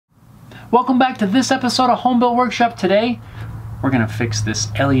Welcome back to this episode of Home Built Workshop. Today, we're gonna fix this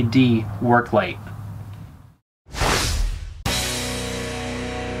LED work light.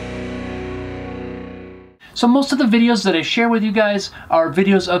 So most of the videos that I share with you guys are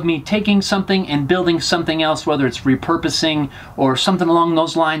videos of me taking something and building something else, whether it's repurposing or something along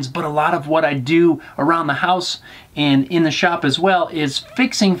those lines. But a lot of what I do around the house and in the shop as well is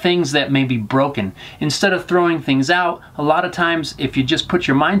fixing things that may be broken. Instead of throwing things out, a lot of times if you just put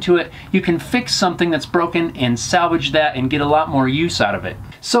your mind to it, you can fix something that's broken and salvage that and get a lot more use out of it.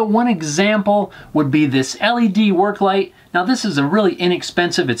 So one example would be this LED work light. Now this is a really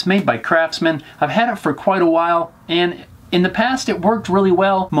inexpensive, it's made by Craftsman. I've had it for quite a while and in the past it worked really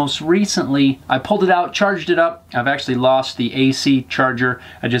well. Most recently I pulled it out, charged it up. I've actually lost the AC charger.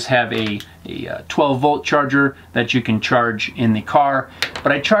 I just have a 12 volt charger that you can charge in the car.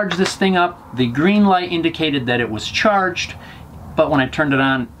 But I charged this thing up. The green light indicated that it was charged, but when I turned it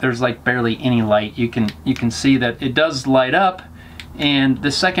on there's like barely any light. You can see that it does light up, and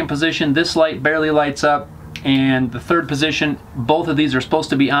the second position this light barely lights up. And the third position, both of these are supposed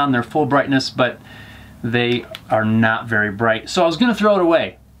to be on their full brightness, but they are not very bright. So I was gonna throw it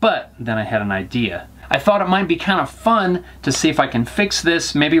away, but then I had an idea. I thought it might be kind of fun to see if I can fix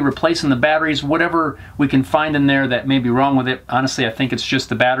this, maybe replacing the batteries, whatever we can find in there that may be wrong with it. Honestly, I think it's just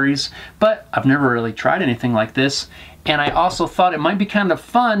the batteries, but I've never really tried anything like this. And I also thought it might be kind of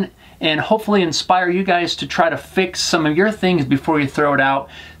fun and hopefully inspire you guys to try to fix some of your things before you throw it out.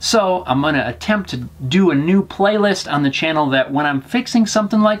 So I'm gonna attempt to do a new playlist on the channel that when I'm fixing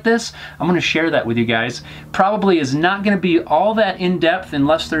something like this, I'm gonna share that with you guys. Probably is not gonna be all that in-depth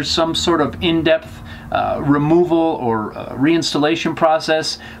unless there's some sort of in-depth removal or reinstallation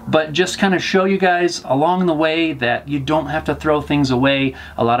process, but just kind of show you guys along the way that you don't have to throw things away.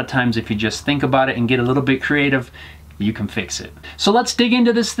 A lot of times if you just think about it and get a little bit creative, you can fix it. So let's dig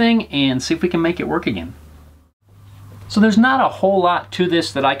into this thing and see if we can make it work again. So there's not a whole lot to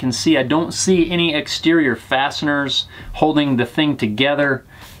this that I can see. I don't see any exterior fasteners holding the thing together.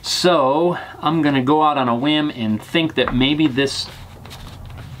 So I'm gonna go out on a whim and think that maybe this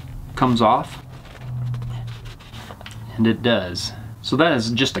comes off. And it does. So that is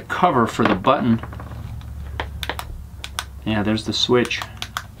just a cover for the button. Yeah, there's the switch.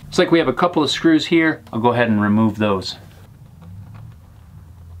 Looks like we have a couple of screws here. I'll go ahead and remove those.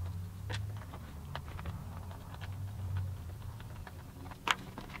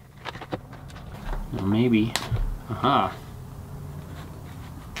 Well, maybe, aha.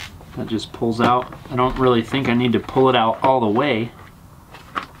 That just pulls out. I don't really think I need to pull it out all the way.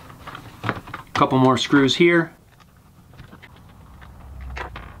 A couple more screws here.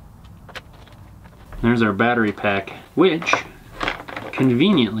 There's our battery pack, which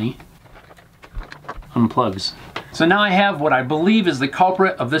conveniently unplugs. So now I have what I believe is the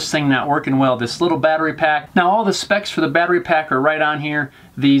culprit of this thing not working well, this little battery pack. Now all the specs for the battery pack are right on here.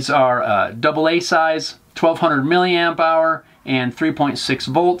 These are AA size, 1200 milliamp hour and 3.6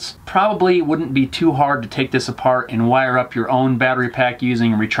 volts. Probably wouldn't be too hard to take this apart and wire up your own battery pack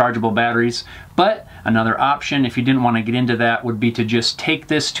using rechargeable batteries. But another option, if you didn't want to get into that, would be to just take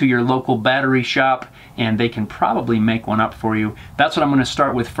this to your local battery shop and they can probably make one up for you. That's what I'm going to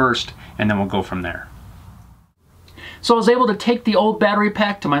start with first, and then we'll go from there. So I was able to take the old battery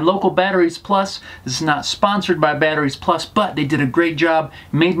pack to my local Batteries Plus. This is not sponsored by Batteries Plus, but they did a great job,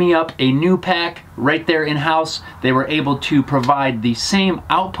 made me up a new pack right there in-house. They were able to provide the same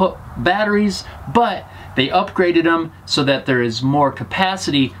output batteries, but they upgraded them so that there is more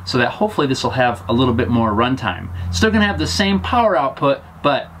capacity, so that hopefully this will have a little bit more runtime. Still gonna have the same power output,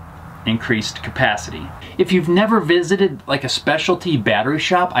 but increased capacity. If you've never visited like a specialty battery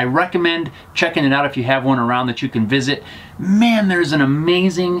shop, I recommend checking it out if you have one around that you can visit. Man, there's an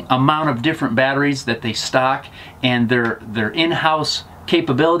amazing amount of different batteries that they stock, and their in-house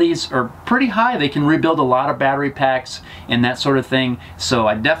capabilities are pretty high. They can rebuild a lot of battery packs and that sort of thing. So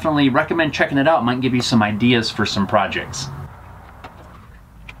I definitely recommend checking it out. It might give you some ideas for some projects.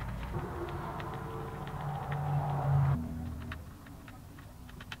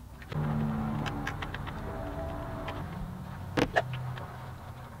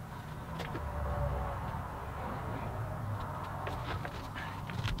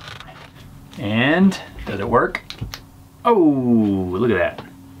 And does it work? Oh, look at that.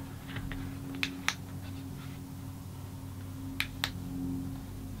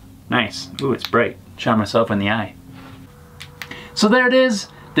 Nice. Ooh, it's bright. Shot myself in the eye. So there it is.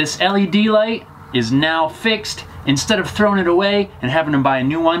 This LED light is now fixed. Instead of throwing it away and having to buy a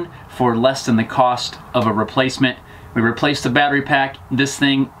new one for less than the cost of a replacement, We replaced the battery pack. This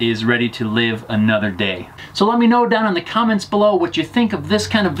thing is ready to live another day. So let me know down in the comments below what you think of this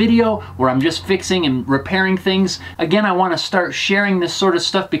kind of video where I'm just fixing and repairing things. Again, I want to start sharing this sort of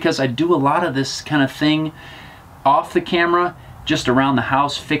stuff because I do a lot of this kind of thing off the camera, just around the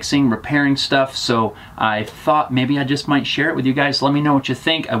house, fixing, repairing stuff. So I thought maybe I just might share it with you guys. Let me know what you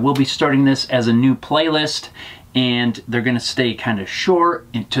think. I will be starting this as a new playlist, and they're gonna stay kind of short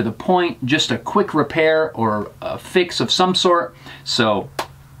and to the point, just a quick repair or a fix of some sort. So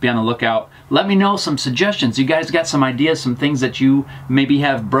be on the lookout. Let me know some suggestions. You guys got some ideas, some things that you maybe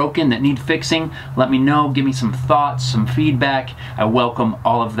have broken that need fixing? Let me know, give me some thoughts, some feedback. I welcome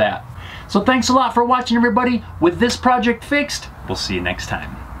all of that. So thanks a lot for watching, everybody. With this project fixed, we'll see you next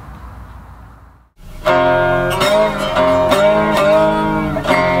time.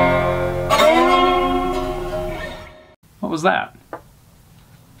 What was that?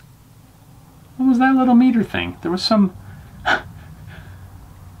 What was that little meter thing? There was some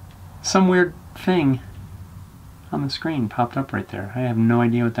weird thing on the screen popped up right there. I have no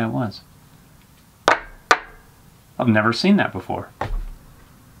idea what that was. I've never seen that before.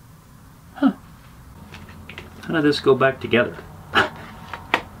 How did this go back together?